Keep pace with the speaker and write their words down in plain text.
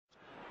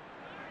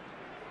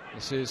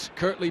This is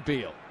Curtly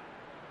Beale.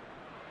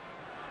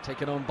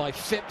 Taken on by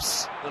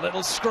Phipps, the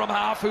little scrum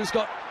half who's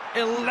got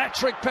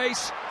electric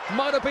pace.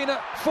 Might have been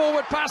a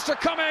forward pass to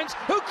Cummins,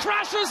 who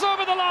crashes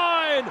over the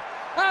line.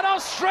 And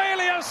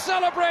Australia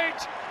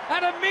celebrate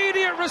an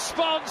immediate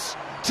response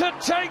to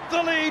take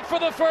the lead for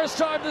the first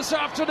time this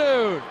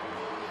afternoon.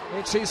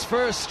 It's his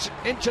first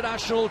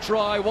international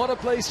try. What a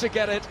place to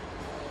get it.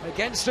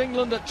 Against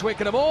England at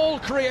Twickenham, all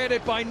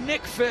created by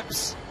Nick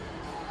Phipps.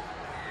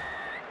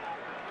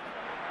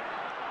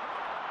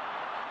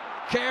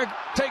 Kerr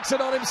takes it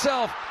on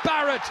himself.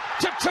 Barrett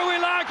to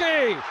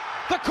Tuilagi.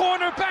 The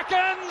corner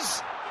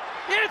beckons.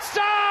 It's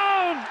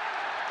down.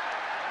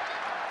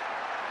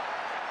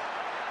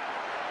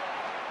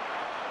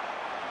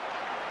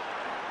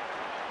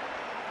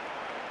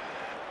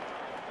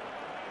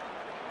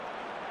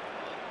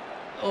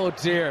 Oh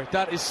dear,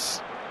 that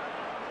is...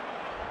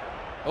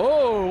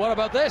 Oh, what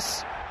about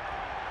this?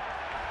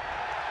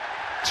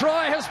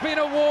 Try has been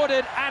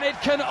awarded, and it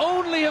can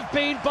only have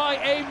been by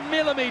a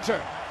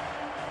millimetre.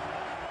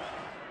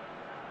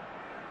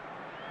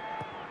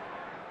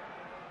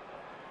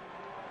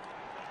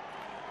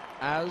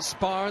 As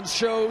Barnes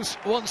shows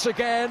once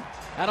again,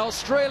 and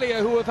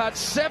Australia, who have had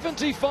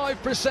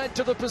 75%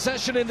 of the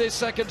possession in this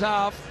second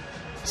half,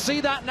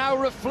 see that now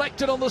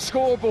reflected on the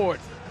scoreboard.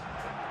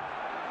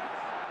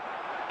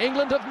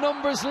 England have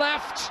numbers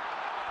left.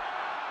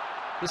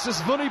 This is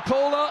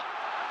Vunipola.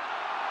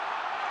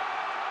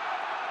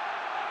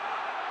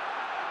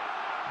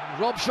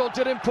 Robshaw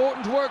did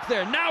important work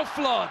there. Now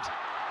Flood.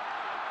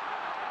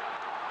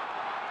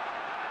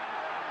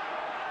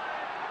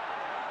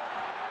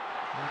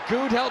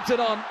 Good helped it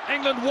on.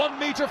 England 1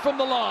 metre from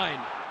the line.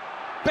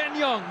 Ben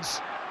Youngs.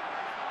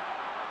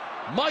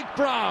 Mike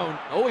Brown.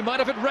 Oh, he might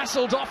have it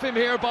wrestled off him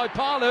here by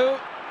Palu.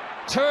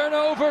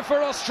 Turnover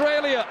for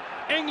Australia.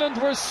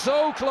 England were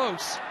so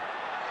close.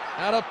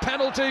 And a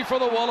penalty for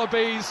the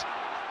Wallabies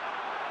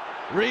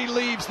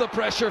relieves the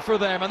pressure for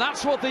them. And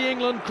that's what the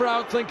England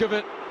crowd think of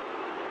it.